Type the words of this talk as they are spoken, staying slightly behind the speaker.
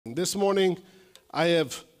And this morning, I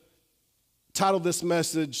have titled this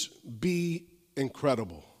message, Be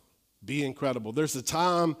Incredible. Be incredible. There's a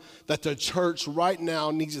time that the church right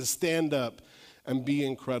now needs to stand up and be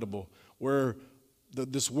incredible, where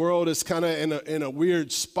this world is kind of in a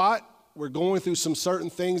weird spot. We're going through some certain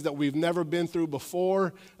things that we've never been through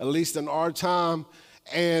before, at least in our time.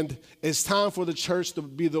 And it's time for the church to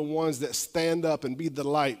be the ones that stand up and be the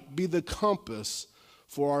light, be the compass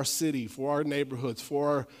for our city, for our neighborhoods,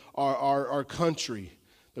 for our country.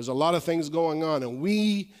 There's a lot of things going on, and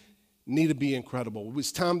we need to be incredible.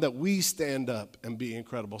 It's time that we stand up and be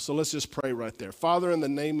incredible. So let's just pray right there. Father, in the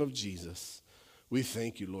name of Jesus, we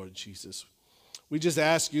thank you, Lord Jesus. We just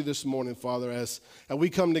ask you this morning, Father, as we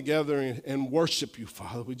come together and worship you,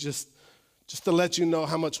 Father, we just to let you know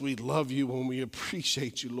how much we love you and we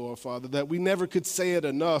appreciate you, Lord, Father, that we never could say it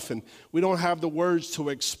enough, and we don't have the words to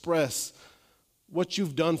express what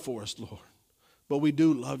you've done for us, Lord. But we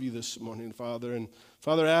do love you this morning, Father. And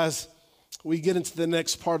Father, as we get into the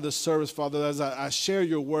next part of the service, Father, as I share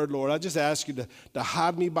your word, Lord, I just ask you to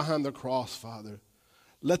hide me behind the cross, Father.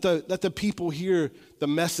 Let the people hear the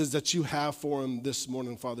message that you have for them this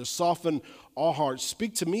morning, Father. Soften our hearts.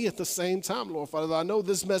 Speak to me at the same time, Lord, Father. I know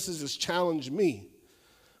this message has challenged me,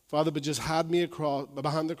 Father, but just hide me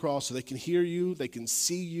behind the cross so they can hear you, they can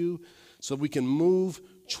see you, so we can move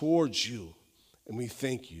towards you. And we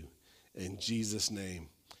thank you. In Jesus' name,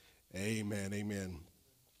 amen, amen.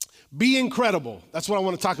 Be incredible. That's what I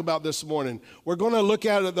want to talk about this morning. We're going to look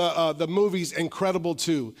at the movie's Incredible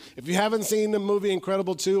 2. If you haven't seen the movie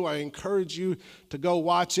Incredible 2, I encourage you to go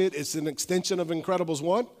watch it. It's an extension of Incredibles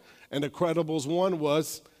 1, and Incredibles 1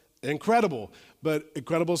 was incredible. But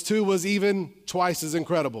Incredibles 2 was even twice as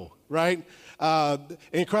incredible, right?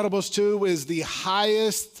 Incredibles 2 is the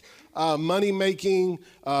highest money-making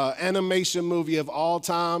animation movie of all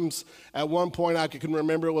times. At one point, I can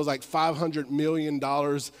remember it was like $500 million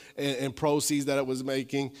in proceeds that it was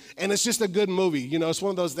making. And it's just a good movie. You know, it's one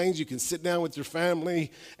of those things you can sit down with your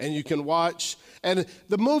family and you can watch. And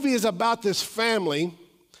the movie is about this family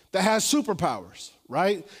that has superpowers,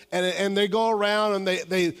 right? And they go around and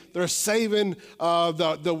they're saving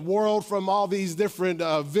the world from all these different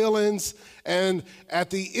villains. And at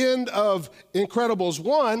the end of Incredibles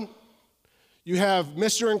 1, you have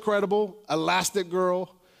Mr. Incredible, Elastic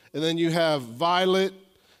Girl, and then you have Violet,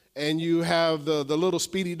 and you have the little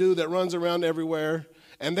speedy dude that runs around everywhere.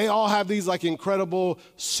 And they all have these like incredible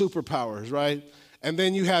superpowers, right? And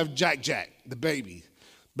then you have Jack, the baby.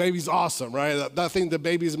 Baby's awesome, right? I think the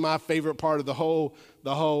baby is my favorite part of the whole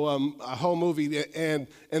movie. And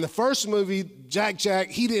in the first movie, Jack,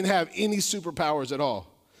 he didn't have any superpowers at all.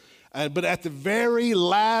 But at the very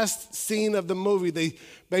last scene of the movie,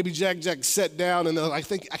 baby Jack sat down, and I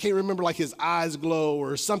can't remember, like his eyes glow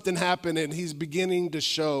or something happened, and he's beginning to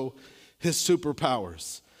show his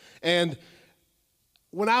superpowers. And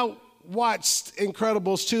when I watched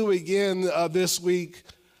Incredibles 2 again this week,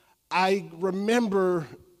 I remember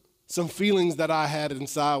some feelings that I had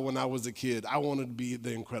inside when I was a kid. I wanted to be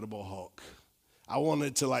the Incredible Hulk. I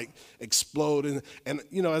wanted to like explode. And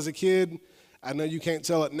you know, as a kid, I know you can't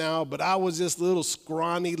tell it now, but I was this little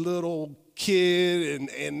scrawny little kid,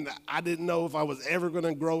 and I didn't know if I was ever going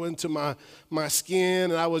to grow into my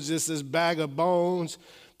skin, and I was just this bag of bones.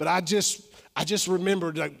 But I just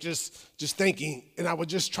remembered like just thinking, and I would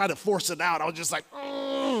just try to force it out. I was just like,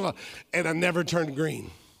 ugh, and I never turned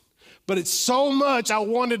green. But it's so much I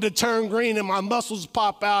wanted to turn green, and my muscles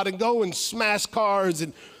pop out and go and smash cars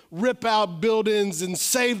and rip out buildings and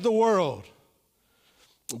save the world.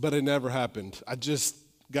 But it never happened. I just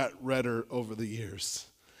got redder over the years.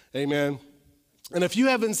 Amen. And if you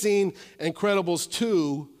haven't seen Incredibles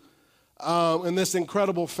 2 and this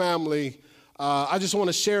incredible family, I just want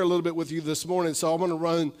to share a little bit with you this morning. So I'm going to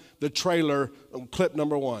run the trailer, clip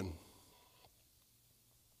number 1.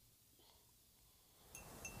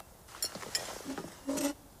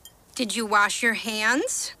 Did you wash your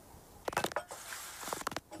hands?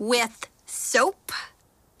 With soap?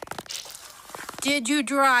 Did you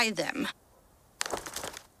dry them?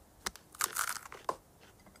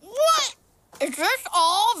 What? Is this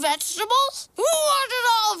all vegetables? Who wanted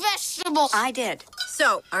all vegetables? I did.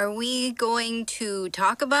 So, are we going to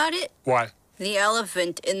talk about it? What? The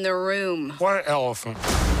elephant in the room. What elephant?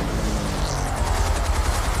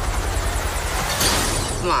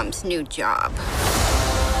 Mom's new job.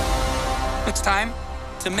 It's time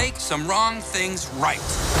to make some wrong things right.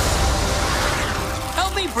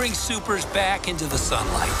 Help me bring supers back into the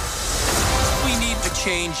sunlight. We need to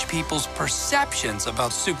change people's perceptions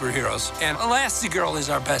about superheroes, and Elastigirl is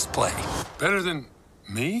our best play. Better than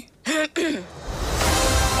me? Whoa!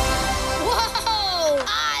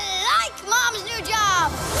 I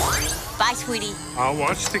Bye, sweetie. I'll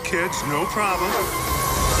watch the kids, no problem.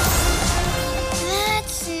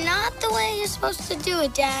 That's not the way you're supposed to do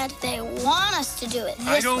it, Dad. They want us to do it this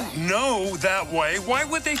way. I don't know that way. Why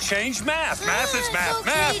would they change math? Math is math. Okay,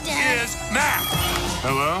 Math Dad. is math.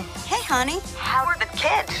 Hello? Hey, honey. How are the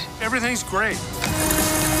kids? Everything's great.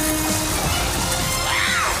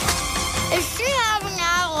 Is she having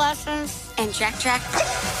adolescence? And Jack?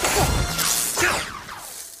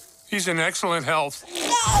 He's in excellent health.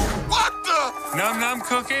 What the? Num-num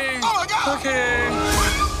cookie. Oh, my God. Cookie.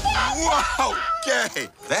 Wow, gay.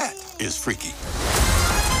 That is freaky.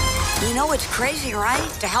 You know it's crazy, right?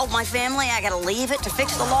 To help my family, I gotta leave it. To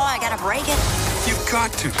fix the law, I gotta break it. You've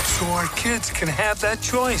got to, so our kids can have that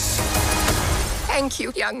choice. Thank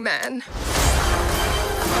you, young man.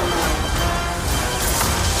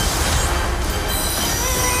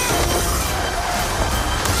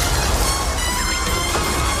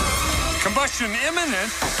 Combustion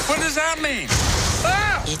imminent? What does that mean?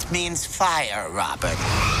 Ah! It means fire, Robert.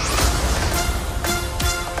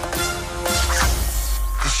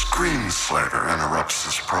 The Screen Slater interrupts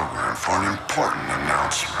this program for an important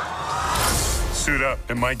announcement. Suit up.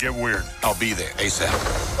 It might get weird. I'll be there ASAP.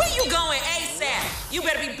 Where you going, ASAP? You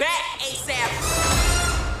better be back, ASAP.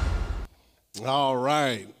 All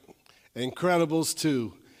right. Incredibles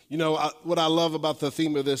 2. You know, what I love about the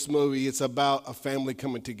theme of this movie, it's about a family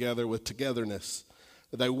coming together with togetherness.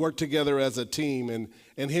 They work together as a team.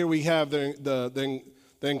 And here we have the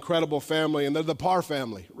incredible family, and they're the Parr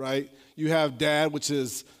family, right? You have Dad, which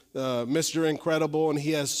is Mr. Incredible, and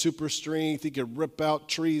he has super strength. He can rip out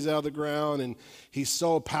trees out of the ground, and he's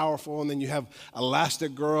so powerful. And then you have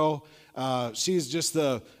Elastigirl. She's just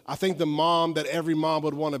I think the mom that every mom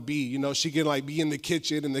would want to be. You know, she can like be in the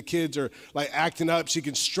kitchen and the kids are like acting up. She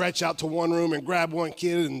can stretch out to one room and grab one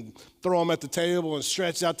kid and throw them at the table and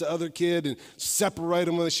stretch out to other kid and separate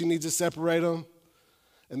them when she needs to separate them.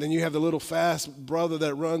 And then you have the little fast brother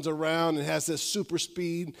that runs around and has this super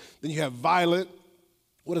speed. Then you have Violet.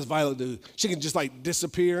 What does Violet do? She can just like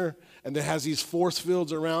disappear and then has these force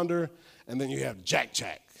fields around her. And then you have Jack.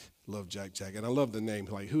 Love Jack. And I love the name.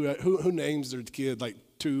 Like who names their kid like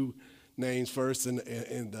 2 names first and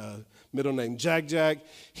middle name Jack.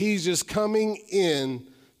 He's just coming in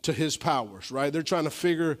to his powers, right? They're trying to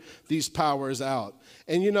figure these powers out.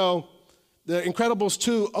 And you know, the Incredibles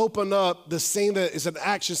 2 open up the scene that is an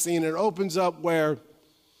action scene. It opens up where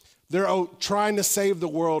they're trying to save the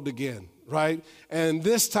world again, right? And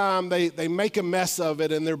this time they make a mess of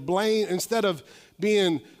it and they're blamed, instead of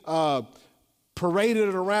being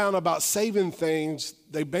paraded around about saving things,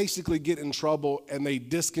 they basically get in trouble and they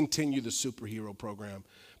discontinue the superhero program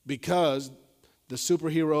because the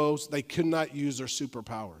superheroes, they could not use their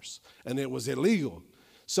superpowers and it was illegal.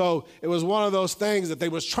 So it was one of those things that they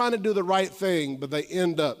was trying to do the right thing, but they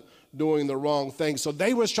end up doing the wrong thing. So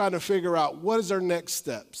they was trying to figure out what is their next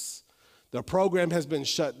steps. The program has been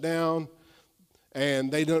shut down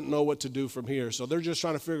and they don't know what to do from here. So they're just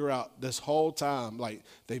trying to figure out this whole time, like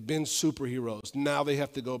they've been superheroes. Now they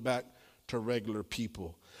have to go back to regular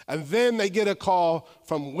people. And then they get a call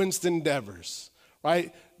from Winston Devers,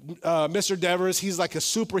 right? Mr. Devers, he's like a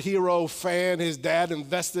superhero fan. His dad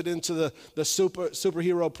invested into the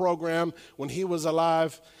superhero program when he was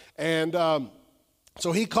alive. And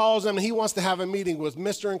so he calls him and he wants to have a meeting with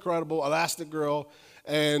Mr. Incredible, Elastigirl,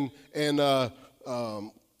 and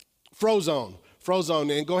Frozone.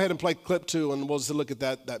 And go ahead and play clip 2 and we'll just look at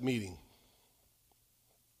that meeting.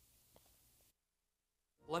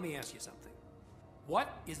 Let me ask you something.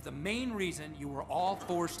 What is the main reason you were all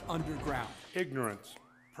forced underground? Ignorance.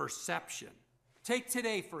 Perception. Take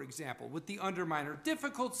today, for example, with the Underminer.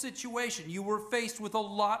 Difficult situation. You were faced with a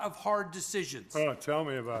lot of hard decisions. Oh, tell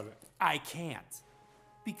me about it. I can't.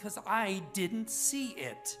 Because I didn't see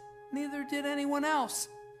it. Neither did anyone else.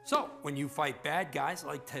 So, when you fight bad guys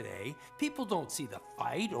like today, people don't see the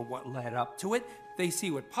fight or what led up to it. They see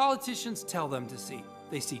what politicians tell them to see.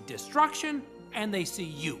 They see destruction, and they see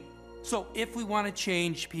you. So, if we want to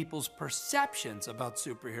change people's perceptions about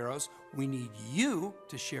superheroes, we need you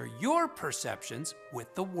to share your perceptions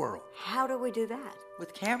with the world. How do we do that?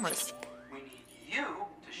 With cameras. We need you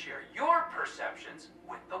to share your perceptions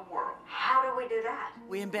with the world. How do we do that?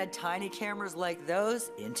 We embed tiny cameras like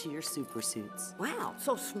those into your super suits. Wow,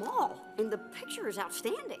 so small. And the picture is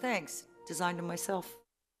outstanding. Thanks. Designed them myself.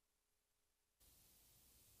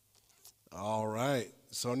 All right.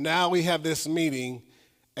 So now we have this meeting,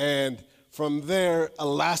 and from there,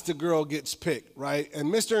 Elastigirl gets picked, right?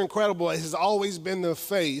 And Mr. Incredible has always been the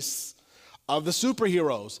face of the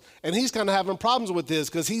superheroes. And he's kind of having problems with this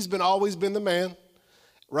because he's always been the man,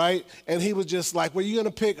 right? And he was just like, well, you're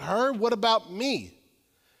going to pick her? What about me?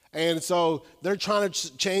 And so they're trying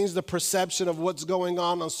to change the perception of what's going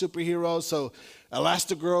on superheroes. So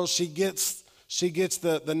Elastigirl, she gets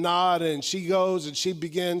the nod, and she goes and she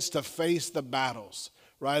begins to face the battles,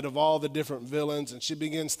 right, of all the different villains. And she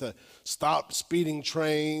begins to stop speeding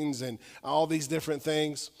trains and all these different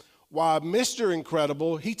things. While Mr.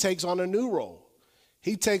 Incredible, he takes on a new role.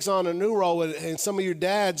 He takes on a new role, and some of your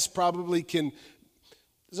dads probably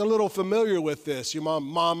is a little familiar with this. Your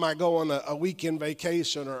mom might go on a weekend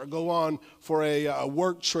vacation or go on for a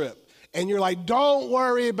work trip. And you're like, don't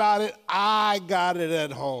worry about it. I got it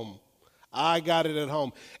at home. I got it at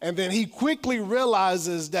home. And then he quickly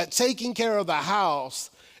realizes that taking care of the house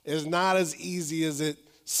is not as easy as it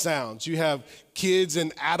sounds. You have kids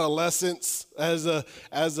in adolescence, as a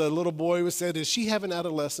little boy was said, does she have an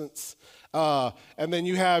adolescence? And then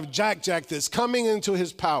you have Jack that's coming into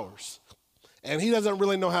his powers. And he doesn't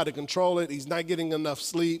really know how to control it. He's not getting enough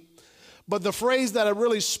sleep. But the phrase that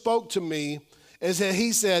really spoke to me is that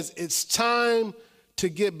he says, it's time to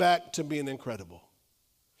get back to being incredible.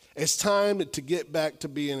 It's time to get back to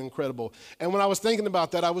being incredible. And when I was thinking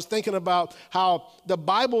about that, I was thinking about how the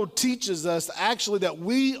Bible teaches us actually that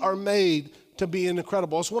we are made to be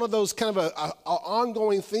incredible. It's one of those kind of a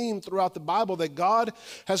ongoing theme throughout the Bible that God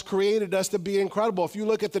has created us to be incredible. If you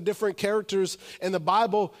look at the different characters in the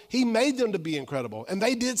Bible, he made them to be incredible, and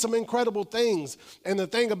they did some incredible things. And the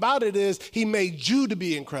thing about it is he made you to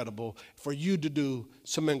be incredible for you to do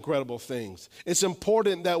some incredible things. It's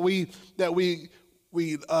important that we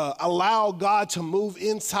allow God to move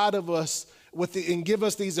inside of us and give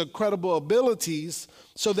us these incredible abilities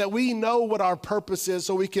so that we know what our purpose is,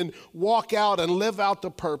 so we can walk out and live out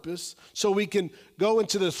the purpose, so we can go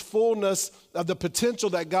into this fullness of the potential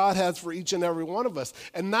that God has for each and every one of us.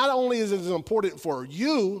 And not only is it important for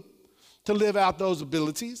you to live out those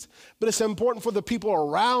abilities, but it's important for the people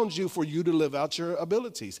around you for you to live out your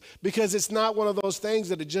abilities, because it's not one of those things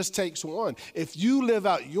that it just takes one. If you live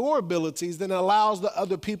out your abilities, then it allows the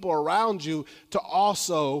other people around you to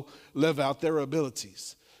also live out their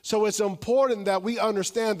abilities. So it's important that we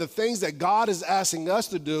understand the things that God is asking us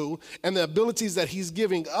to do and the abilities that he's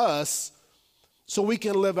giving us so we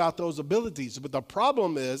can live out those abilities. But the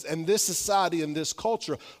problem is, in this society, in this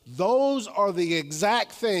culture, those are the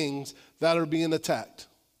exact things that are being attacked.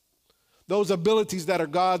 Those abilities that are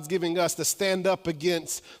God's giving us to stand up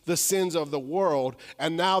against the sins of the world.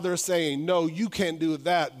 And now they're saying, no, you can't do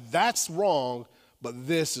that. That's wrong, but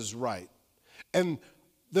this is right. And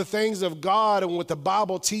the things of God and what the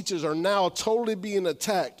Bible teaches are now totally being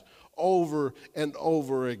attacked over and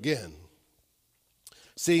over again.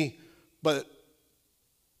 See, but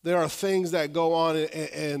there are things that go on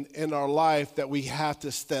in our life that we have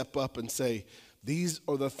to step up and say, these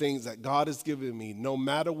are the things that God has given me, no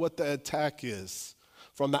matter what the attack is,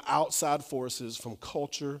 from the outside forces, from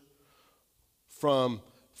culture, from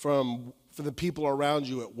the people around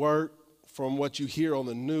you at work, from what you hear on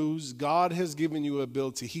the news. God has given you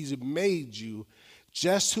ability. He's made you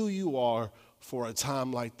just who you are for a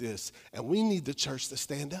time like this. And we need the church to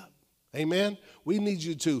stand up. Amen. We need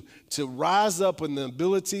you to rise up in the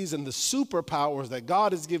abilities and the superpowers that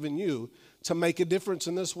God has given you to make a difference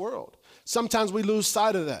in this world. Sometimes we lose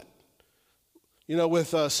sight of that. You know, with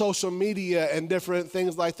social media and different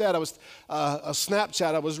things like that. I was a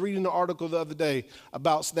Snapchat. I was reading an article the other day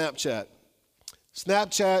about Snapchat.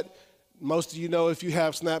 Snapchat, most of you know if you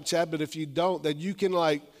have Snapchat, but if you don't, then you can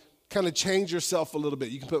kind of change yourself a little bit.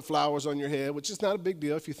 You can put flowers on your head, which is not a big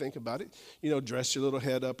deal if you think about it. You know, dress your little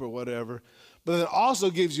head up or whatever. But it also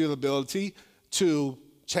gives you the ability to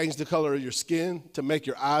change the color of your skin, to make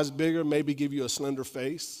your eyes bigger, maybe give you a slender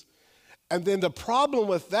face. And then the problem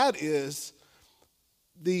with that is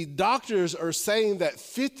the doctors are saying that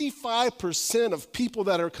 55% of people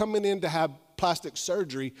that are coming in to have plastic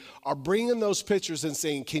surgery are bringing those pictures and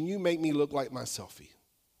saying, can you make me look like my selfie?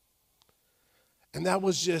 And that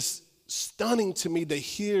was just stunning to me to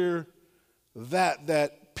hear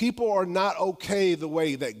that people are not okay the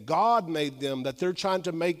way that God made them, that they're trying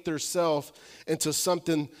to make themselves into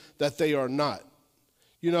something that they are not.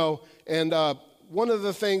 You know, and one of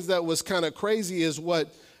the things that was kind of crazy is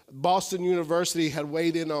what Boston University had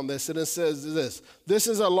weighed in on this, and it says this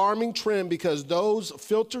is an alarming trend because those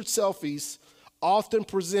filtered selfies often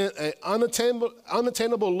present an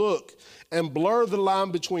unattainable look and blur the line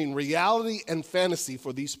between reality and fantasy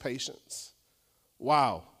for these patients.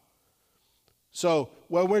 Wow. So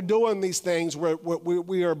when we're doing these things,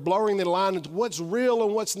 we are blurring the line into what's real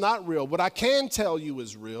and what's not real. What I can tell you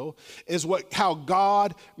is real is how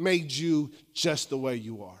God made you just the way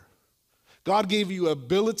you are. God gave you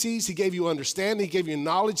abilities, he gave you understanding, he gave you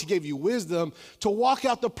knowledge, he gave you wisdom to walk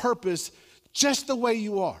out the purpose just the way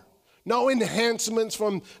you are. No enhancements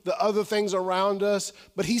from the other things around us.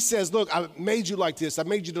 But he says, look, I made you like this. I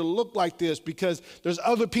made you to look like this because there's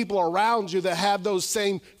other people around you that have those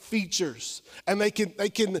same features. And they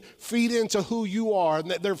can feed into who you are. And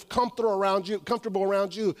they're comfortable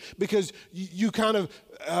around you because you kind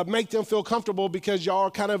of make them feel comfortable because y'all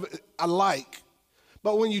are kind of alike.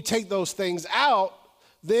 But when you take those things out,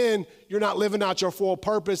 then you're not living out your full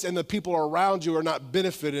purpose and the people around you are not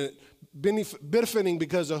benefiting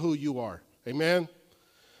because of who you are. Amen?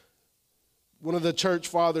 One of the church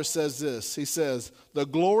fathers says this. He says, the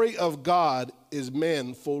glory of God is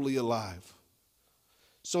men fully alive.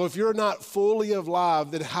 So if you're not fully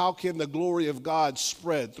alive, then how can the glory of God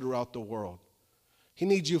spread throughout the world? He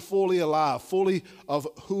needs you fully alive, fully of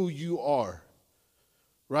who you are,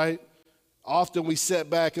 right? Often we sit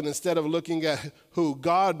back and instead of looking at who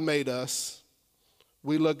God made us,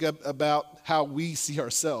 we look at about how we see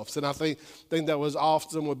ourselves. And I think that was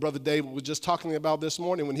often what Brother David was just talking about this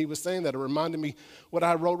morning when he was saying that. It reminded me what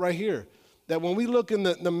I wrote right here. That when we look in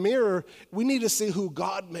the mirror, we need to see who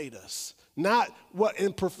God made us, not what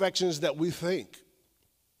imperfections that we think.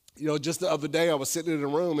 You know, just the other day I was sitting in a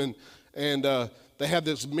room and they had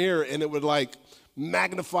this mirror and it would like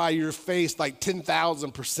magnify your face like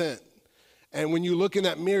 10,000%. And when you look in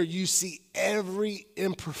that mirror, you see every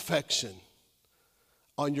imperfection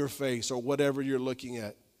on your face or whatever you're looking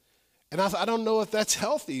at. And I don't know if that's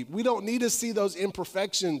healthy. We don't need to see those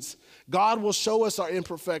imperfections. God will show us our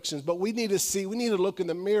imperfections, but we need to look in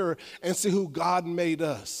the mirror and see who God made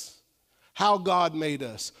us, how God made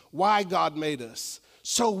us, why God made us,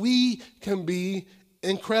 so we can be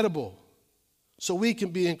incredible. So we can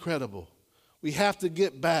be incredible. We have to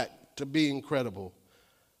get back to being incredible.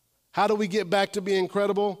 How do we get back to being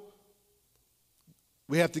incredible?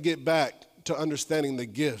 We have to get back to understanding the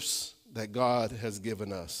gifts that God has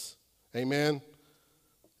given us. Amen?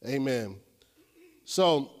 Amen.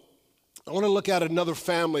 So I want to look at another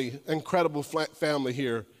family, incredible family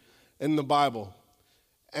here in the Bible.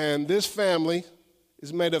 And this family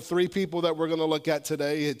is made of three people that we're going to look at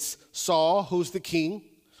today. It's Saul, who's the king,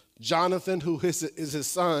 Jonathan, who is his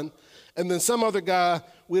son, and then some other guy,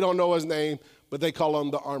 we don't know his name, but they call him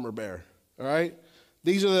the armor bearer, all right?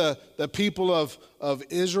 These are the people of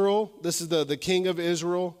Israel. This is the king of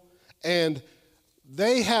Israel. And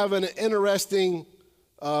they have an interesting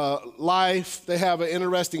life. They have an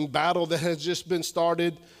interesting battle that has just been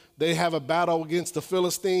started. They have a battle against the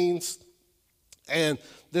Philistines. And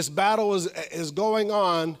this battle is going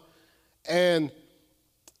on. And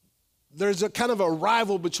there's a kind of a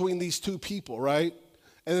rival between these two people, right?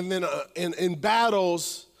 And then in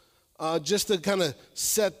battles, just to kind of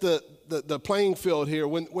set the playing field here,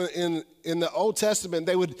 when in the Old Testament,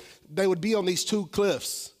 they would be on these two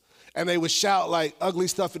cliffs, and they would shout like ugly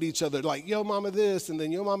stuff at each other, like yo mama this, and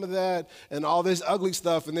then yo mama that, and all this ugly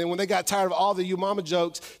stuff. And then when they got tired of all the yo mama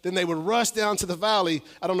jokes, then they would rush down to the valley.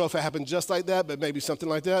 I don't know if it happened just like that, but maybe something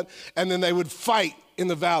like that. And then they would fight in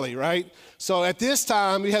the valley, right? So at this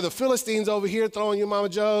time, you have the Philistines over here throwing your mama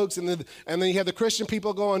jokes, and then you have the Christian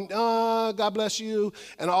people going, God bless you,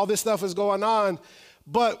 and all this stuff is going on.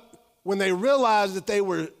 But when they realized that they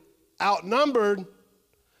were outnumbered,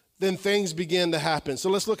 then things began to happen. So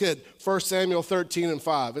let's look at 1 Samuel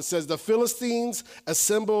 13:5. It says, the Philistines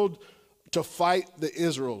assembled to fight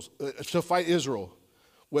Israel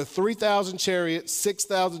with 3,000 chariots,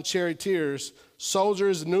 6,000 charioteers,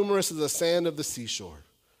 soldiers numerous as the sand of the seashore.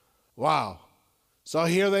 Wow. So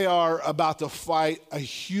here they are about to fight a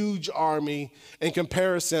huge army. In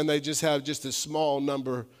comparison, they just have just a small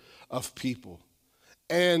number of people.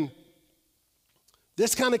 And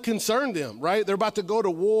this kind of concerned them, right? They're about to go to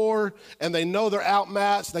war, and they know they're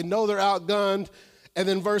outmatched. They know they're outgunned. And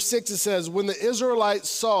then verse 6, it says, when the Israelites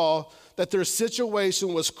saw that their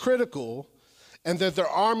situation was critical and that their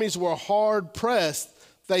armies were hard pressed,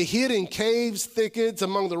 they hid in caves, thickets,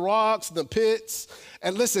 among the rocks, the pits.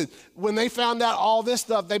 And listen, when they found out all this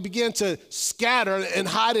stuff, they began to scatter and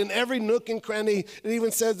hide in every nook and cranny. It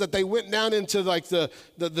even says that they went down into like the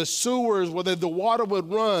sewers where the water would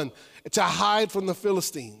run to hide from the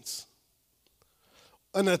Philistines.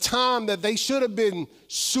 In a time that they should have been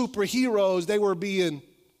superheroes, they were being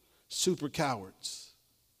super cowards.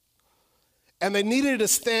 And they needed to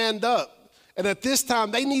stand up. And at this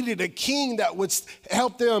time, they needed a king that would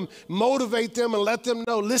help them, motivate them, and let them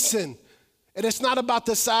know, listen, and it's not about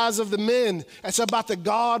the size of the men. It's about the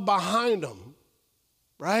God behind them,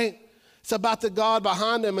 right? It's about the God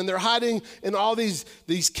behind them. And they're hiding in all these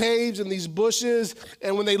caves and these bushes.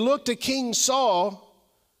 And when they looked at King Saul,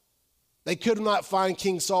 they could not find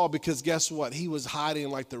King Saul because guess what? He was hiding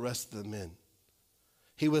like the rest of the men.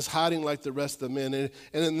 He was hiding like the rest of the men. And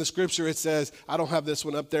in the scripture it says, I don't have this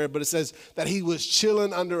one up there, but it says that he was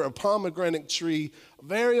chilling under a pomegranate tree,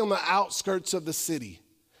 very on the outskirts of the city.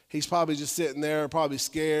 He's probably just sitting there, probably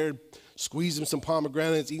scared, squeezing some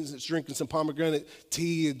pomegranates, drinking some pomegranate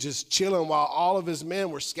tea, and just chilling while all of his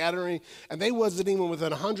men were scattering. And they wasn't even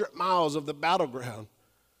within 100 miles of the battleground.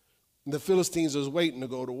 And the Philistines was waiting to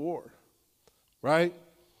go to war, right?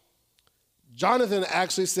 Jonathan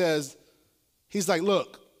actually says, he's like,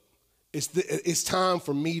 look, it's time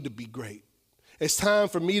for me to be great. It's time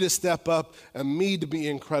for me to step up and me to be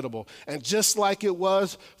incredible. And just like it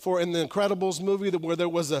was in the Incredibles movie where there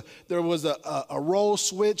was a role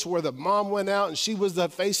switch where the mom went out and she was the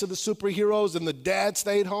face of the superheroes and the dad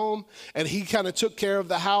stayed home and he kind of took care of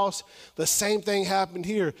the house, the same thing happened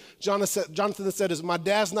here. Jonathan said, my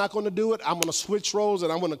dad's not going to do it. I'm going to switch roles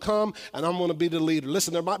and I'm going to come and I'm going to be the leader.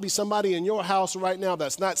 Listen, there might be somebody in your house right now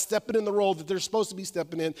that's not stepping in the role that they're supposed to be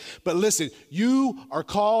stepping in. But listen, you are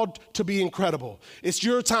called to be incredible. It's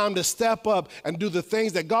your time to step up and do the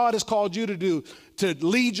things that God has called you to do, to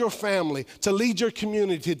lead your family, to lead your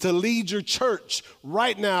community, to lead your church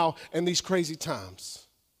right now in these crazy times.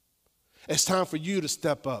 It's time for you to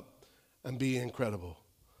step up and be incredible.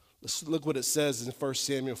 Let's look what it says in 1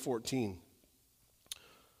 Samuel 14,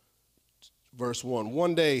 verse 1.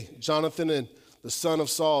 One day, Jonathan and the son of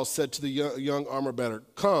Saul said to the young armor bearer,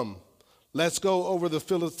 come, let's go over to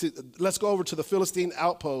the Philistine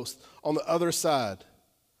outpost on the other side.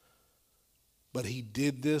 But he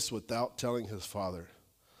did this without telling his father.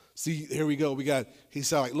 See, here we go. He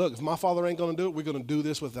said, like, look, if my father ain't going to do it, we're going to do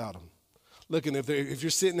this without him. Look, and if you're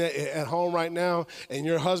sitting at home right now and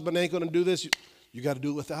your husband ain't going to do this, you got to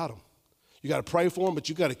do it without him. You got to pray for him, but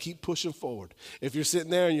you got to keep pushing forward. If you're sitting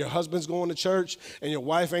there and your husband's going to church and your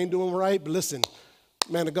wife ain't doing right, but listen,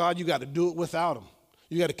 man of God, you got to do it without him.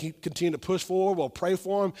 You got to continue to push forward. We'll pray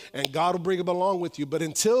for him, and God will bring him along with you. But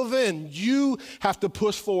until then, you have to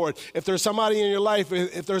push forward. If there's somebody in your life,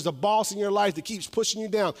 if there's a boss in your life that keeps pushing you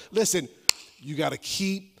down, listen, you got to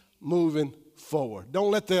keep moving forward.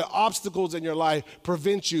 Don't let the obstacles in your life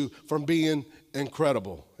prevent you from being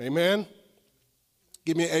incredible. Amen?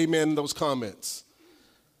 Give me an amen in those comments.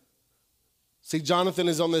 See, Jonathan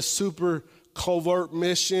is on this super covert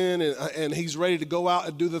mission and he's ready to go out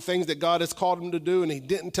and do the things that God has called him to do, and he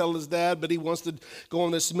didn't tell his dad, but he wants to go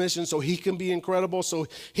on this mission so he can be incredible, so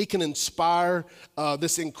he can inspire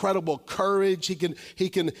this incredible courage. He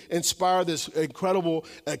can inspire this incredible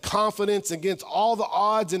confidence against all the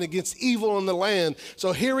odds and against evil in the land.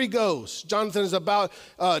 So here he goes. Jonathan is about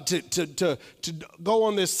to go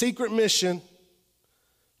on this secret mission,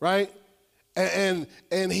 right? And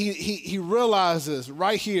he realizes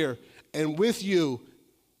right here, and with you,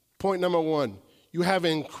 point number one, you have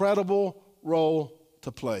an incredible role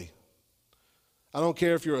to play. I don't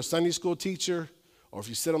care if you're a Sunday school teacher or if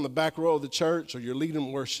you sit on the back row of the church or you're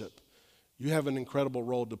leading worship. You have an incredible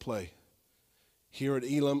role to play here at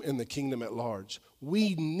Elam in the kingdom at large.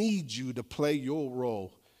 We need you to play your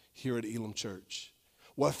role here at Elam Church.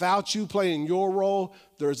 Without you playing your role,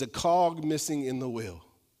 there's a cog missing in the wheel.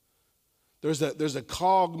 There's a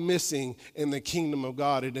cog missing in the kingdom of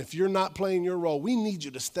God. And if you're not playing your role, we need you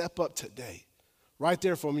to step up today, right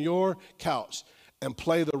there from your couch, and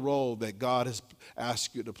play the role that God has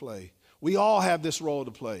asked you to play. We all have this role to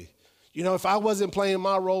play. You know, if I wasn't playing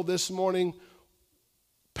my role this morning,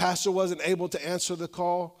 pastor wasn't able to answer the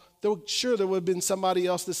call, there would have been somebody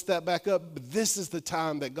else to step back up. But this is the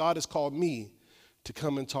time that God has called me to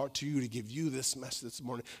come and talk to you, to give you this message this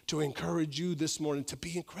morning, to encourage you this morning to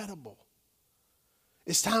be incredible.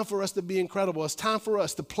 It's time for us to be incredible. It's time for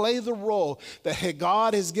us to play the role that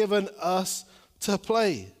God has given us to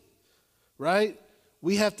play, right?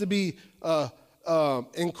 We have to be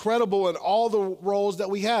incredible in all the roles that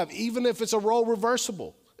we have, even if it's a role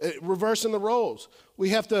reversible, reversing the roles. We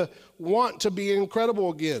have to want to be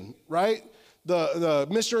incredible again, right? The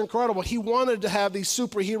Mr. Incredible, he wanted to have these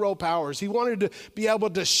superhero powers. He wanted to be able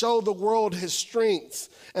to show the world his strengths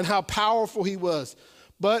and how powerful he was.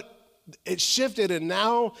 But it shifted, and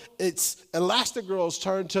now it's Elastigirl's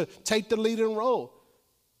turn to take the leading role.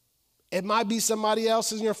 It might be somebody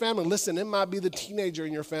else in your family. Listen, it might be the teenager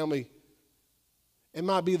in your family. It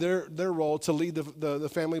might be their role to lead the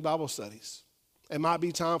family Bible studies. It might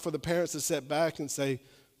be time for the parents to sit back and say,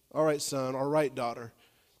 all right, son, all right, daughter,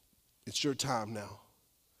 it's your time now.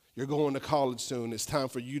 You're going to college soon. It's time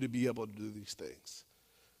for you to be able to do these things.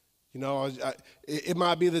 You know, it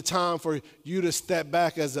might be the time for you to step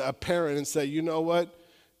back as a parent and say, you know what?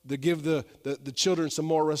 to give the children some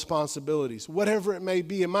more responsibilities. Whatever it may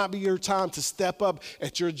be, it might be your time to step up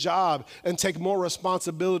at your job and take more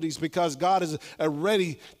responsibilities because God is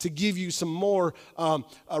ready to give you some more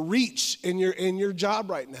reach in your job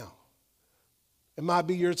right now. It might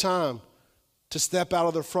be your time to step out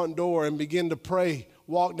of the front door and begin to pray,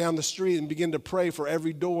 walk down the street and begin to pray for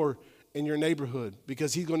every door in your neighborhood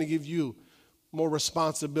because he's going to give you more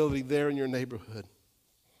responsibility there in your neighborhood.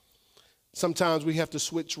 Sometimes we have to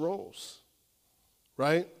switch roles,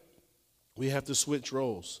 right? We have to switch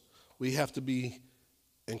roles. We have to be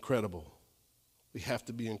incredible. We have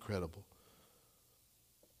to be incredible.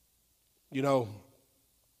 You know,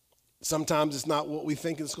 sometimes it's not what we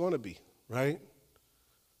think it's going to be, right?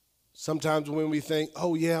 Sometimes when we think,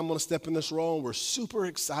 oh yeah, I'm going to step in this role, and we're super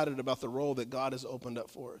excited about the role that God has opened up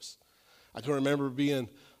for us. I can remember being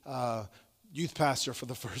youth pastor for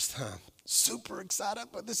the first time. Super excited,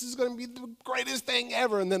 but this is going to be the greatest thing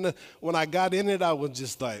ever. And then when I got in it, I was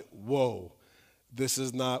just like, whoa, this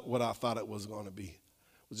is not what I thought it was going to be.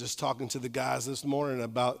 I was just talking to the guys this morning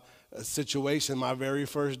about a situation, my very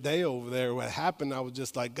first day over there. What happened, I was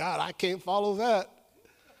just like, God, I can't follow that.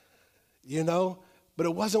 You know, but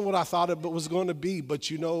it wasn't what I thought it was going to be. But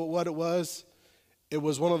you know what it was? It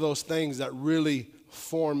was one of those things that really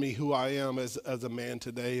formed me who I am as a man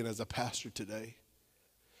today and as a pastor today.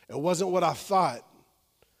 It wasn't what I thought,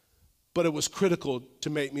 but it was critical to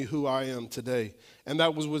make me who I am today. And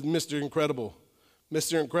that was with Mr. Incredible.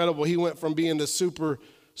 Mr. Incredible, he went from being the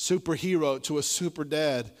superhero to a super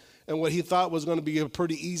dad. And what he thought was going to be a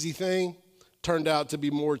pretty easy thing turned out to be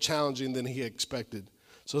more challenging than he expected.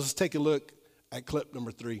 So let's take a look at clip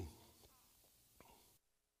number 3.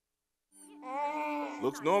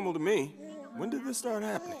 Looks normal to me. When did this start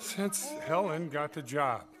happening? Since Helen got the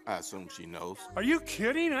job. I assume she knows. Are you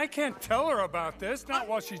kidding? I can't tell her about this. Not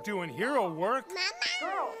while she's doing hero work.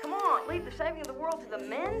 Girls, come on. Leave the saving of the world to the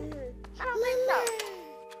men? I don't think so.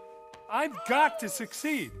 I've got to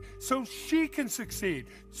succeed so she can succeed,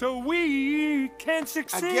 so we can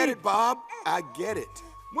succeed. I get it, Bob. I get it.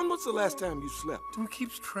 When was the last time you slept? Who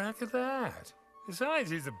keeps track of that? Besides,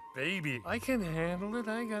 he's a baby. I can handle it.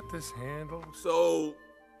 I got this handled. So,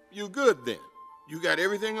 you good then? You got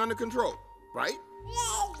everything under control, right?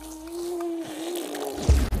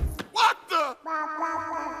 What the?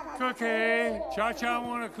 Cookie. Cha-Cha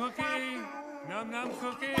want a cookie? Num-num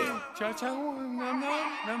cookie. Cha-Cha want a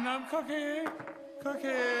num-num. Num-num cookie. Cookie.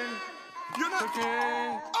 You're not... Cookie.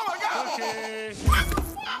 Oh, my God. Cookie.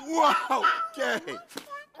 Wow. Okay.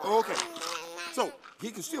 Okay. So,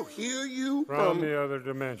 he can still hear you from the other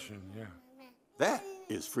dimension, yeah. That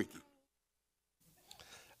is freaky.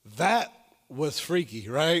 That was freaky,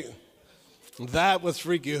 right? That was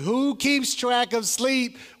freaky. Who keeps track of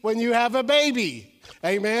sleep when you have a baby?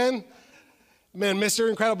 Amen? Man, Mr.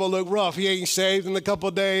 Incredible looked rough. He ain't shaved in a couple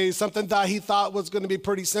of days. Something that he thought was going to be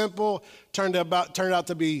pretty simple turned out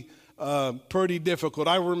to be pretty difficult.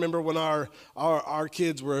 I remember when our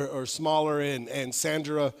kids were smaller and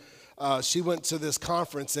Sandra, she went to this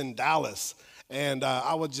conference in Dallas. And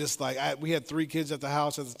I was just like, we had 3 kids at the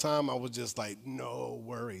house at the time. I was just like, no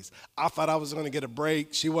worries. I thought I was going to get a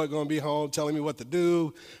break. She wasn't going to be home telling me what to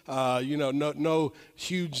do. No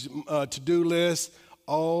huge to-do list.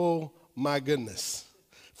 Oh, my goodness.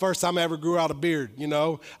 First time I ever grew out a beard, you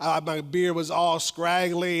know. My beard was all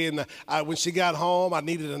scraggly. And when she got home, I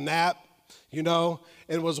needed a nap, you know.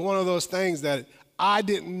 And it was one of those things that I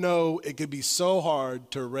didn't know it could be so hard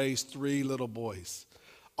to raise 3 little boys.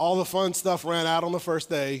 All the fun stuff ran out on the first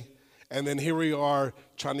day, and then here we are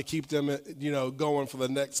trying to keep them, going for the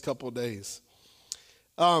next couple of days.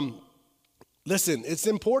 Listen, it's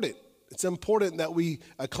important. It's important that we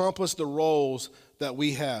accomplish the roles that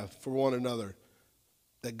we have for one another,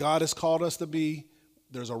 that God has called us to be.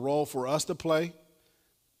 There's a role for us to play.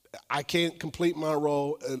 I can't complete my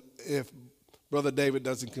role if Brother David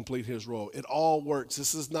doesn't complete his role. It all works.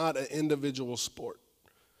 This is not an individual sport.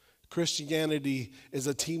 Christianity is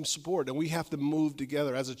a team sport, and we have to move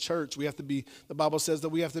together. As a church, we have to be, the Bible says that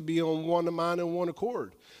we have to be on one mind and one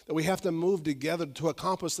accord, that we have to move together to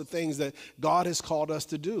accomplish the things that God has called us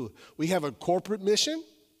to do. We have a corporate mission,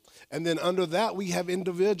 and then under that, we have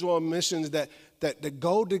individual missions that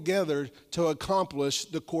go together to accomplish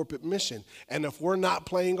the corporate mission. And if we're not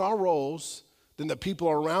playing our roles, then the people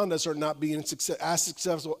around us are not being as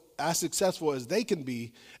successful as they can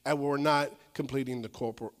be, and we're not completing the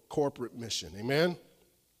corporate mission. Amen?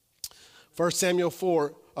 1 Samuel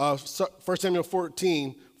 14,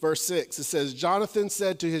 verse 6, it says, Jonathan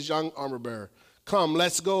said to his young armor bearer, come,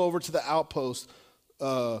 let's go over to the outpost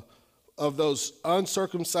of those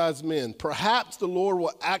uncircumcised men. Perhaps the Lord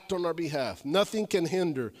will act on our behalf. Nothing can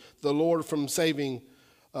hinder the Lord from saving,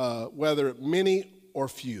 whether many or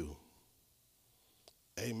few.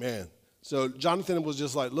 Amen. So Jonathan was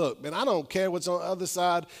just like, look, man, I don't care what's on the other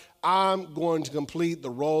side. I'm going to complete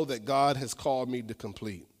the role that God has called me to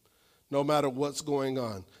complete, no matter what's going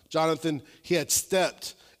on. Jonathan, he had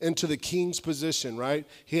stepped into the king's position, right?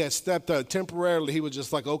 He had stepped out temporarily. He was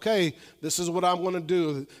just like, okay, this is what I'm going to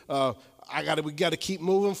do. We got to keep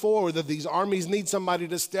moving forward. That these armies need somebody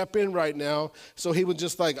to step in right now. So he was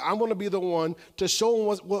just like, I'm going to be the one to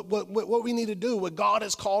show them what we need to do, what God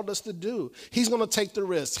has called us to do. He's going to take the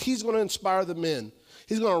risk. He's going to inspire the men.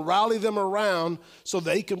 He's going to rally them around so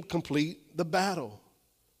they can complete the battle,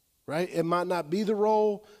 right? It might not be the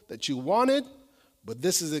role that you wanted, but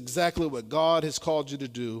this is exactly what God has called you to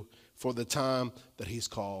do for the time that he's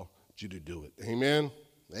called you to do it. Amen?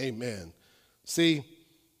 Amen. See,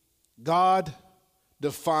 God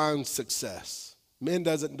defines success. Men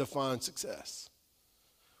doesn't define success.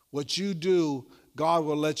 What you do, God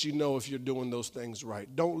will let you know if you're doing those things right.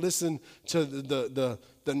 Don't listen to the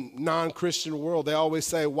non-Christian world. They always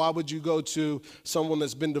say, why would you go to someone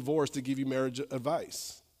that's been divorced to give you marriage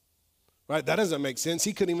advice? Right? That doesn't make sense.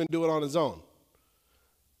 He couldn't even do it on his own.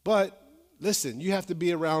 But listen, you have to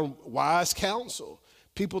be around wise counsel,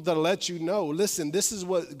 people that let you know, listen, this is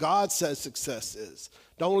what God says success is.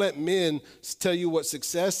 Don't let men tell you what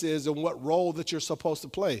success is and what role that you're supposed to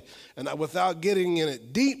play. And without getting in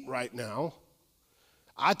it deep right now,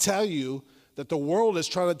 I tell you that the world is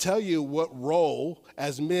trying to tell you what role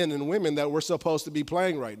as men and women that we're supposed to be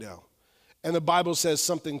playing right now. And the Bible says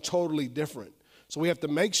something totally different. So we have to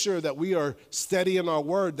make sure that we are steady in our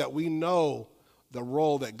word, that we know the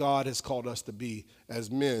role that God has called us to be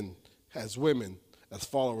as men, as women, as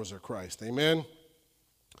followers of Christ. Amen?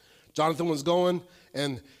 Jonathan was going,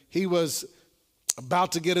 and he was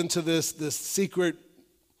about to get into this secret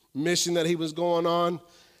mission that he was going on.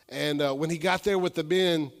 And when he got there with the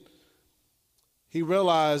men, he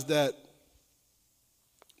realized that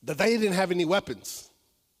they didn't have any weapons.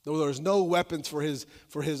 There was no weapons for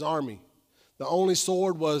his army. The only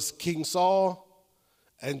sword was King Saul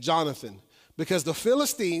and Jonathan. Because the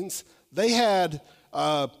Philistines, they had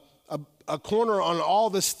a corner on all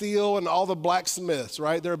the steel and all the blacksmiths,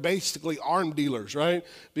 right? They're basically arm dealers, right?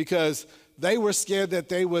 Because they were scared that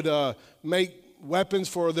they would make weapons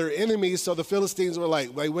for their enemies. So the Philistines were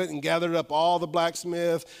like, they went and gathered up all the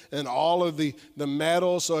blacksmith and all of the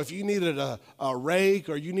metal. So if you needed a rake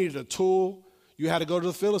or you needed a tool, you had to go to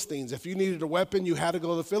the Philistines. If you needed a weapon, you had to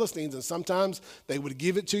go to the Philistines. And sometimes they would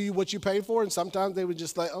give it to you what you paid for, and sometimes they would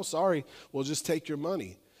just like, oh, sorry, we'll just take your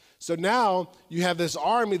money. So now you have this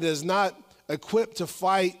army that is not equipped to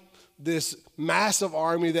fight this massive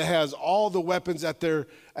army that has all the weapons at their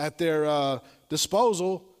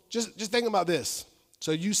disposal. Just think about this.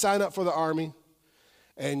 So you sign up for the army,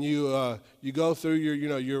 and you go through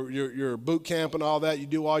your boot camp and all that. You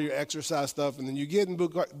do all your exercise stuff, and then you get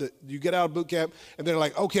out of boot camp, and they're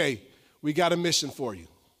like, okay, we got a mission for you.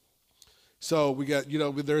 So we got,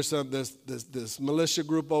 there's this militia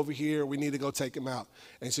group over here. We need to go take them out.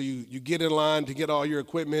 And so you get in line to get all your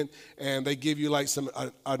equipment, and they give you like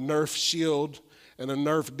a Nerf shield and a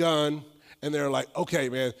Nerf gun, and they're like, okay,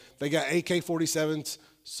 man, they got AK-47s,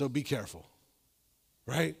 so be careful,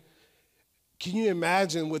 right? Can you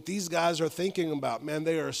imagine what these guys are thinking about? Man,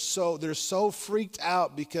 they're so freaked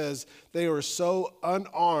out because they are so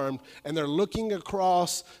unarmed, and they're looking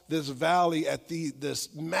across this valley at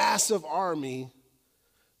this massive army,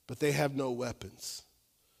 but they have no weapons.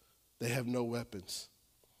 They have no weapons.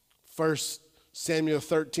 1 Samuel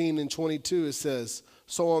 13:22, it says,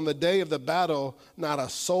 so on the day of the battle, not a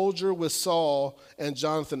soldier with Saul and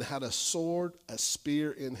Jonathan had a sword, a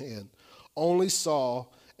spear in hand. Only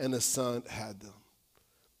Saul and his son had them.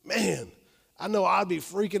 Man, I know I'd be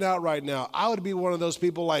freaking out right now. I would be one of those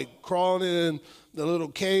people like crawling in the little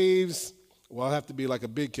caves. Well, I'd have to be like a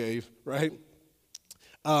big cave, right?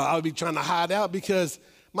 I would be trying to hide out because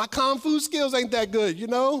my kung fu skills ain't that good,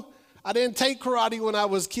 I didn't take karate when I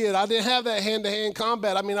was a kid. I didn't have that hand-to-hand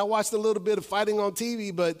combat. I mean, I watched a little bit of fighting on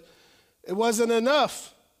TV, but it wasn't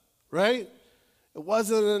enough, right? It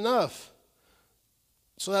wasn't enough.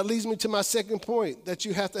 So that leads me to my second point, that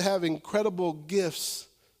you have to have incredible gifts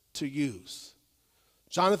to use.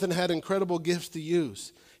 Jonathan had incredible gifts to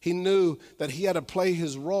use. He knew that he had to play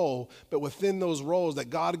his role, but within those roles that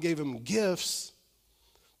God gave him gifts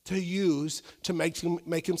to use to make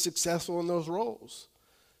him successful in those roles.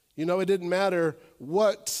 It didn't matter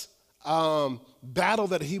what battle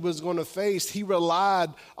that he was going to face, he relied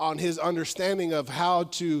on his understanding of how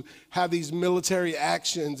to have these military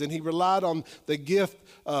actions, and he relied on the gift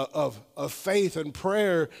of faith and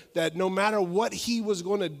prayer, that no matter what he was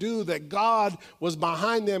going to do, that God was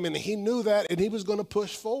behind them, and he knew that, and he was going to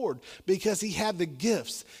push forward because he had the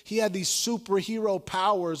gifts. He had these superhero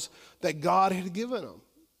powers that God had given him.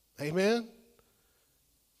 Amen?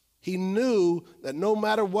 He knew that no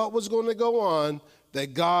matter what was going to go on,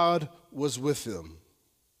 that God was with him.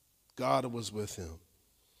 God was with him.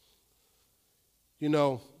 You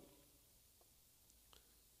know,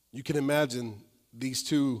 you can imagine these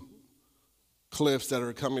two cliffs that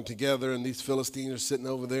are coming together, and these Philistines are sitting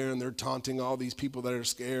over there, and they're taunting all these people that are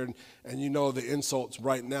scared. And you know the insults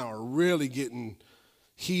right now are really getting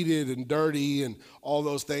heated and dirty and all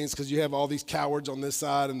those things, because you have all these cowards on this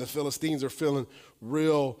side, and the Philistines are feeling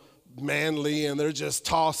real manly, and they're just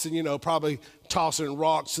tossing, you know, probably tossing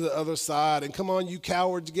rocks to the other side. And come on, you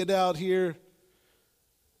cowards, get out here.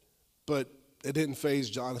 But it didn't faze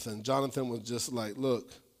Jonathan. Jonathan was just like,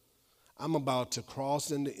 look, I'm about to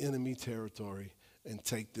cross into enemy territory and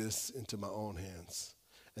take this into my own hands.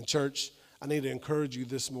 And church, I need to encourage you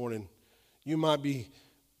this morning. You might be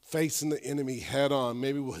facing the enemy head on,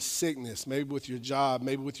 maybe with sickness, maybe with your job,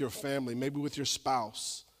 maybe with your family, maybe with your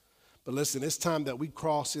spouse. But listen, it's time that we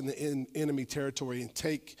cross in the enemy territory and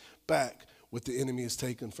take back what the enemy has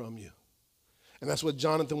taken from you. And that's what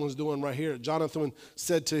Jonathan was doing right here. Jonathan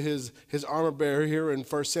said to his armor bearer here in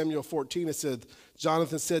 1 Samuel 14, it said,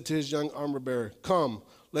 Jonathan said to his young armor bearer, come,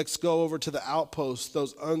 let's go over to the outposts,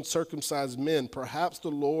 those uncircumcised men. Perhaps the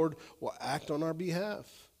Lord will act on our behalf,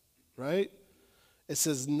 right? It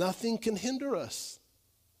says nothing can hinder us.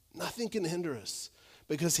 Nothing can hinder us.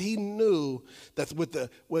 Because he knew that with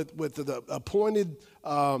the appointed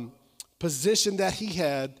position that he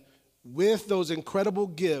had, with those incredible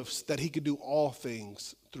gifts, that he could do all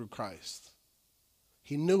things through Christ.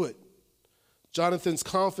 He knew it. Jonathan's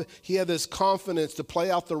he had this confidence to play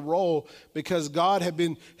out the role because God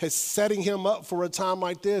has setting him up for a time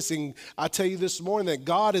like this. And I tell you this morning that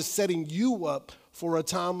God is setting you up for a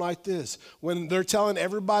time like this. When they're telling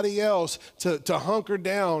everybody else to hunker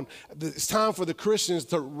down, it's time for the Christians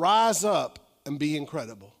to rise up and be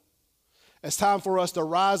incredible. It's time for us to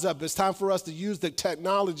rise up. It's time for us to use the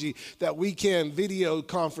technology that we can, video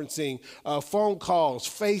conferencing, phone calls,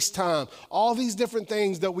 FaceTime, all these different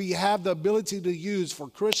things that we have the ability to use for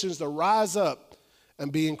Christians to rise up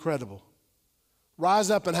and be incredible. Rise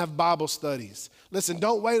up and have Bible studies. Listen,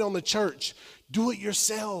 don't wait on the church. Do it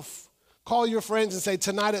yourself. Call your friends and say,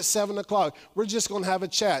 tonight at 7 o'clock, we're just going to have a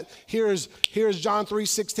chat. Here's John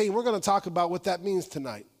 3:16. We're going to talk about what that means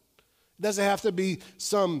tonight. It doesn't have to be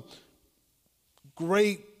some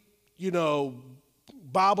great,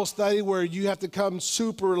 Bible study where you have to come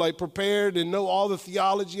super prepared and know all the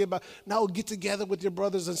theology about. No, get together with your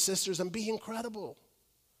brothers and sisters and be incredible.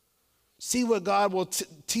 See what God will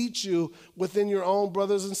teach you within your own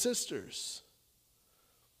brothers and sisters.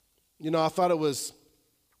 I thought it was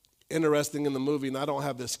interesting in the movie, and I don't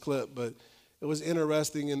have this clip, but it was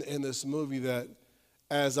interesting in this movie that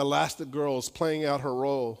as Elastigirl is playing out her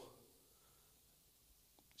role,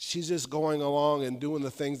 she's just going along and doing the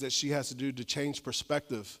things that she has to do to change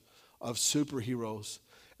perspective of superheroes.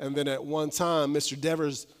 And then at one time, Mr.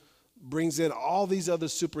 Devers brings in all these other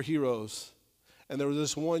superheroes. And there was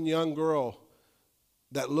this one young girl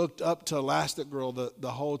that looked up to Elastigirl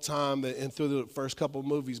the whole time and through the first couple of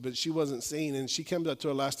movies, but she wasn't seen. And she came up to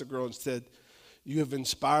Elastigirl and said, you have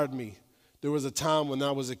inspired me. There was a time when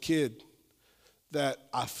I was a kid that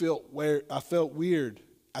I felt weird.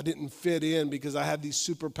 I didn't fit in because I had these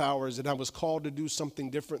superpowers and I was called to do something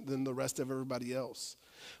different than the rest of everybody else.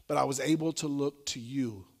 But I was able to look to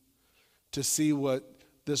you to see what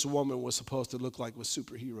this woman was supposed to look like with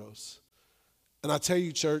superheroes. And I tell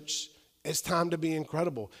you, church, it's time to be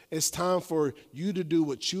incredible. It's time for you to do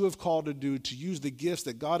what you have called to do, to use the gifts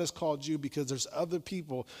that God has called you, because there's other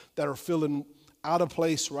people that are feeling out of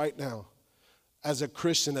place right now. As a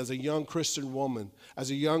Christian, as a young Christian woman, as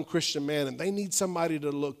a young Christian man, and they need somebody to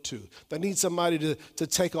look to. They need somebody to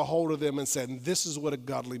take a hold of them and say, this is what a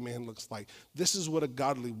godly man looks like. This is what a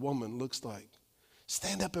godly woman looks like.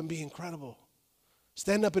 Stand up and be incredible.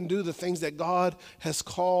 Stand up and do the things that God has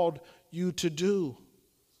called you to do.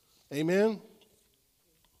 Amen?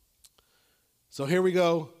 So here we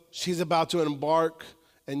go. She's about to embark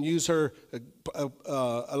and use her,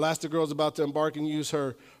 Elastigirl's about to embark and use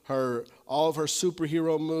all of her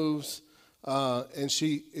superhero moves, and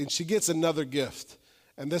she gets another gift.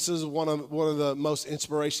 And this is one of the most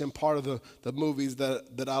inspiration part of the movies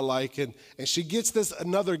that I like. And she gets this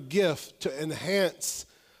another gift to enhance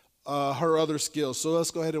her other skills. So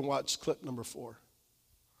let's go ahead and watch clip number 4.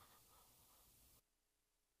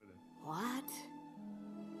 What?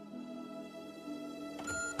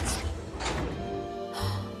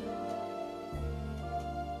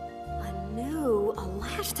 A new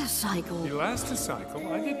Elasticycle.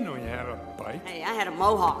 Elasticycle? I didn't know you had a bike. Hey, I had a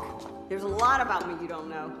mohawk. There's a lot about me you don't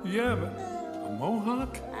know. Yeah, but a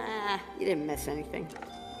mohawk? You didn't miss anything.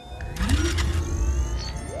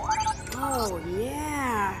 Oh,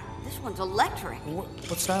 yeah. This one's electric.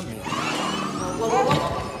 What's that mean?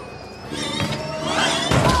 Whoa.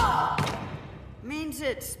 Means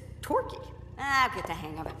it's torquey. I'll get the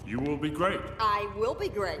hang of it. You will be great. I will be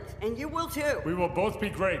great, and you will too. We will both be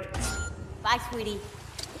great. Bye, sweetie.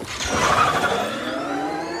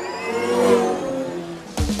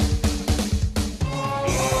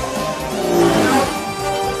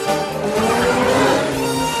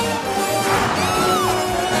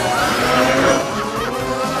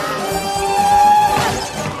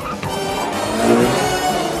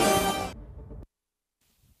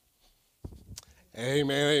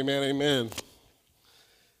 Amen.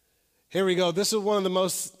 Here we go. This is one of the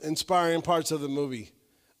most inspiring parts of the movie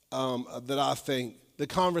that I think. The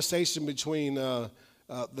conversation between the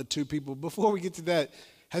two people. Before we get to that,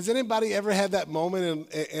 has anybody ever had that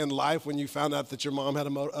moment in life when you found out that your mom had a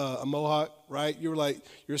mohawk, right?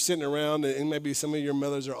 You're sitting around, and maybe some of your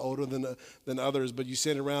mothers are older than others, but you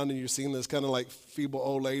sit around and you're seeing this kind of like feeble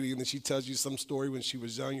old lady, and then she tells you some story when she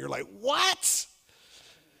was young. You're like, what?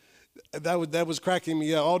 That was cracking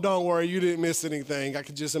me up. Oh, don't worry, you didn't miss anything. I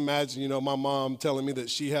could just imagine, my mom telling me that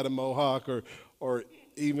she had a mohawk, or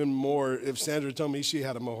even more, if Sandra told me she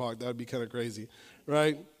had a mohawk, that would be kind of crazy,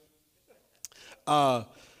 right? But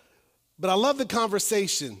I love the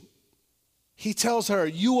conversation. He tells her,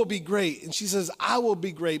 you will be great. And she says, I will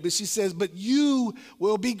be great. But she says, but you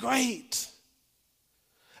will be great.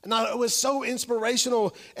 And it was so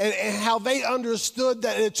inspirational and how they understood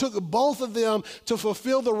that it took both of them to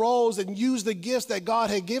fulfill the roles and use the gifts that God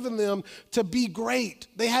had given them to be great.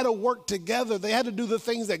 They had to work together. They had to do the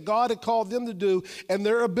things that God had called them to do, and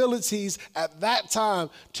their abilities at that time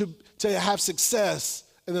to have success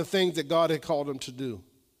in the things that God had called them to do.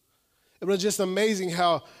 It was just amazing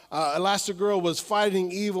how Elastigirl was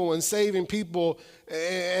fighting evil and saving people.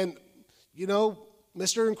 And,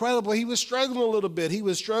 Mr. Incredible, he was struggling a little bit. He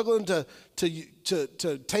was struggling to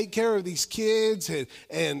take care of these kids,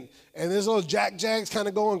 and this little Jack's kind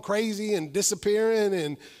of going crazy and disappearing,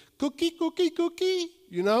 and cookie,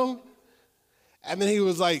 And then he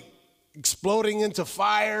was like exploding into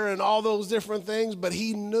fire and all those different things, but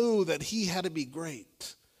he knew that he had to be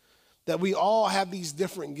great, that we all have these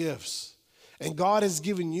different gifts, and God has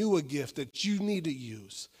given you a gift that you need to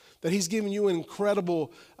use. That he's given you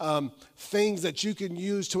incredible things that you can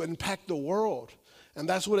use to impact the world. And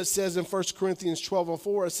that's what it says in 1 Corinthians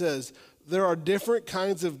 12:4. It says, there are different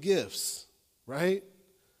kinds of gifts, right?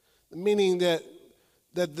 Meaning that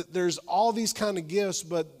there's all these kind of gifts,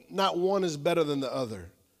 but not one is better than the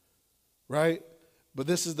other, right? But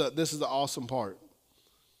this is the awesome part.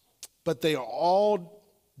 But they are all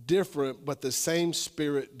different, but the same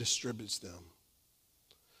Spirit distributes them.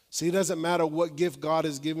 See, it doesn't matter what gift God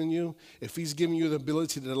has given you. If he's given you the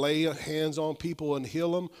ability to lay hands on people and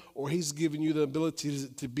heal them, or he's given you the ability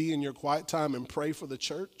to be in your quiet time and pray for the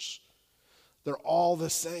church, they're all the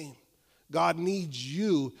same. God needs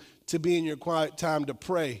you to be in your quiet time to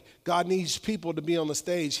pray. God needs people to be on the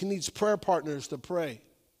stage. He needs prayer partners to pray.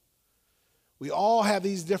 We all have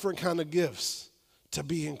these different kind of gifts to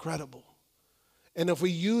be incredible. And if we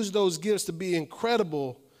use those gifts to be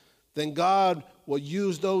incredible, then God will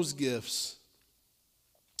use those gifts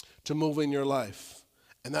to move in your life.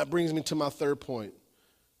 And that brings me to my third point.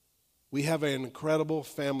 We have an incredible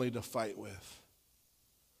family to fight with.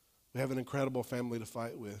 We have an incredible family to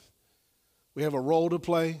fight with. We have a role to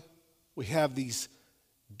play. We have these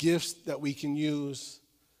gifts that we can use.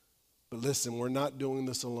 But listen, we're not doing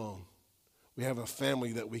this alone. We have a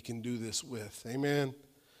family that we can do this with. Amen.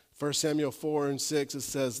 1 Samuel 4:6, it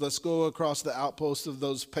says, let's go across the outposts of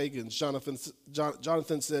those pagans.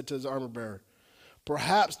 Jonathan said to his armor bearer,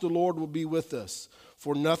 perhaps the Lord will be with us,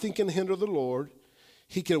 for nothing can hinder the Lord.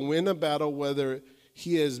 He can win a battle whether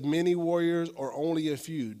he has many warriors or only a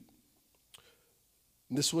few.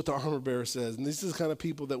 And this is what the armor bearer says, and this is the kind of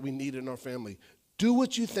people that we need in our family. Do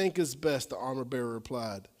what you think is best, the armor bearer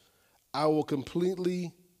replied. I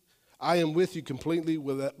am with you completely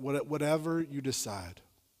with whatever you decide.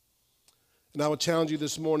 And I would challenge you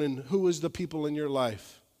this morning, who is the people in your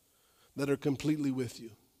life that are completely with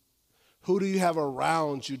you? Who do you have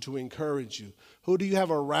around you to encourage you? Who do you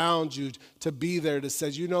have around you to be there that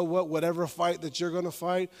says, you know what, whatever fight that you're going to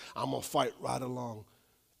fight, I'm going to fight right along.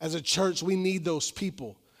 As a church, we need those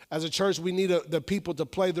people. As a church, we need the people to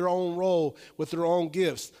play their own role with their own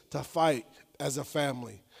gifts to fight as a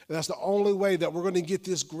family. And that's the only way that we're going to get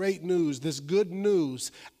this great news, this good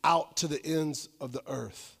news out to the ends of the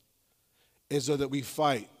earth, is so that we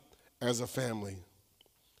fight as a family,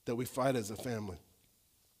 that we fight as a family.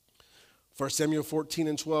 1 Samuel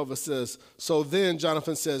 14:12, it says, so then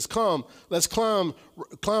Jonathan says, come, let's climb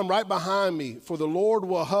right behind me, for the Lord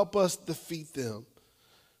will help us defeat them.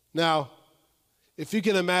 Now, if you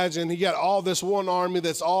can imagine, you got all this one army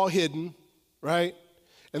that's all hidden, right?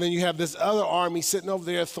 And then you have this other army sitting over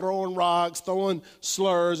there throwing rocks, throwing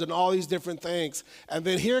slurs, and all these different things. And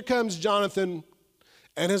then here comes Jonathan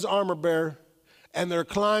and his armor bearer, and they're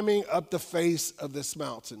climbing up the face of this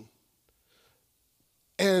mountain.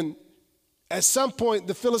 And at some point,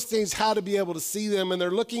 the Philistines had to be able to see them, and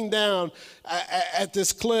they're looking down at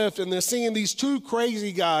this cliff, and they're seeing these two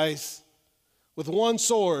crazy guys with one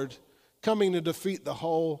sword coming to defeat the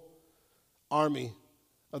whole army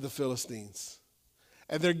of the Philistines.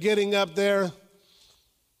 And they're getting up there,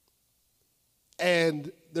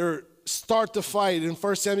 and they start to fight. In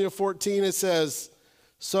 1 Samuel 14, it says,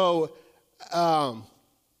 so,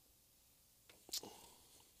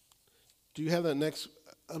 do you have that next?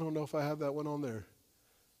 I don't know if I have that one on there.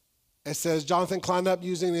 It says, Jonathan climbed up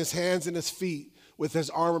using his hands and his feet with his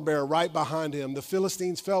armor bearer right behind him. The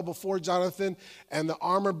Philistines fell before Jonathan, and the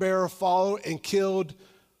armor bearer followed and killed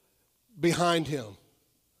behind him.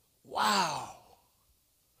 Wow.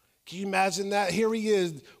 Can you imagine that? Here he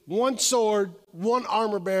is, one sword, one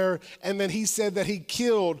armor bearer, and then he said that he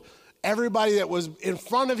killed everybody that was in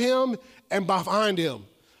front of him and behind him.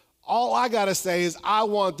 All I got to say is I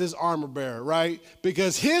want this armor bearer, right?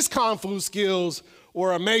 Because his kung fu skills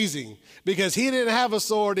were amazing, because he didn't have a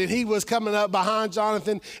sword and he was coming up behind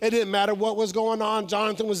Jonathan. It didn't matter what was going on.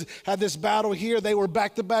 Jonathan had this battle here. They were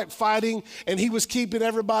back to back fighting, and he was keeping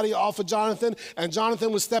everybody off of Jonathan, and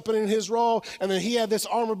Jonathan was stepping in his role, and then he had this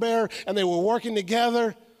armor bearer, and they were working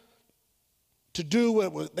together to do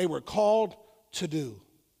what they were called to do,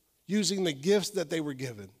 using the gifts that they were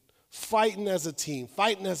given, fighting as a team,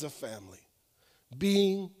 fighting as a family,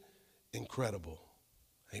 being incredible.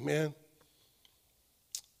 Amen.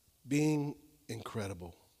 Being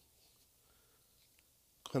incredible.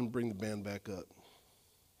 Come bring the band back up.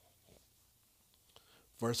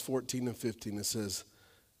 Verse 14 and 15, it says,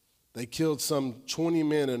 they killed some 20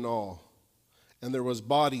 men in all, and there was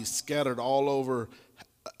bodies scattered all over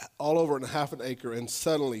in half an acre, and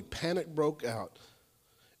suddenly panic broke out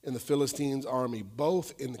in the Philistines' army,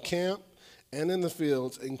 both in the camp and in the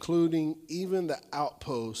fields, including even the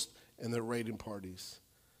outposts and the raiding parties.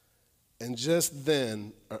 And just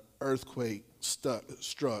then, an earthquake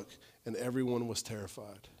struck, and everyone was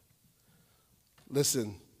terrified.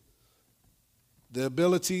 Listen, the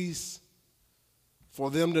abilities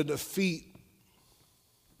for them to defeat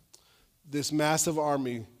this massive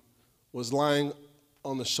army was lying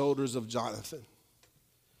on the shoulders of Jonathan.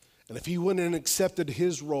 And if he wouldn't have accepted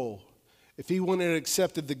his role, if he wouldn't have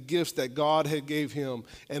accepted the gifts that God had gave him,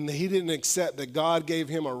 and he didn't accept that God gave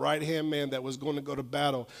him a right-hand man that was going to go to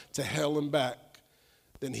battle to hell and back,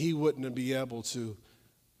 then he wouldn't be able to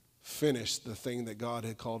finish the thing that God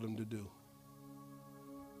had called him to do.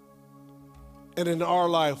 And in our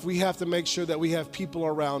life, we have to make sure that we have people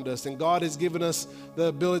around us, and God has given us the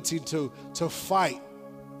ability to fight.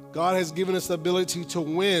 God has given us the ability to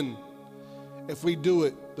win if we do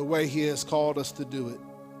it the way he has called us to do it.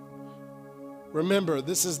 Remember,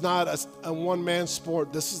 this is not a one-man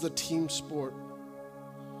sport. This is a team sport.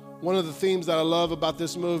 One of the themes that I love about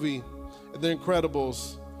this movie, The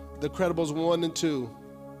Incredibles 1 and 2,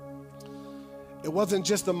 it wasn't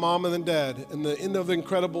just the mom and the dad. In the end of The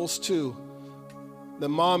Incredibles 2, the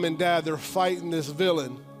mom and dad, they're fighting this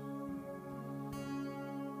villain.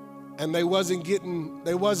 And they wasn't getting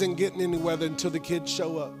anywhere until the kids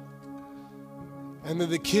show up. And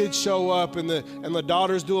then the kids show up, and the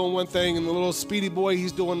daughter's doing one thing, and the little Speedy boy,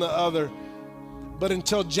 he's doing the other. But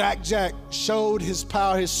until Jack showed his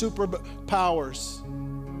power, his superpowers,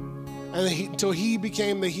 and until he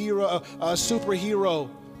became the hero, a superhero,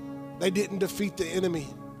 they didn't defeat the enemy.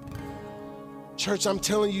 Church, I'm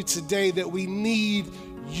telling you today that we need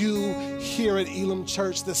you here at Elam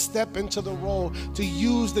Church to step into the role, to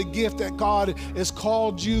use the gift that God has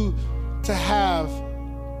called you to have,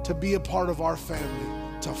 to be a part of our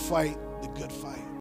family, to fight the good fight.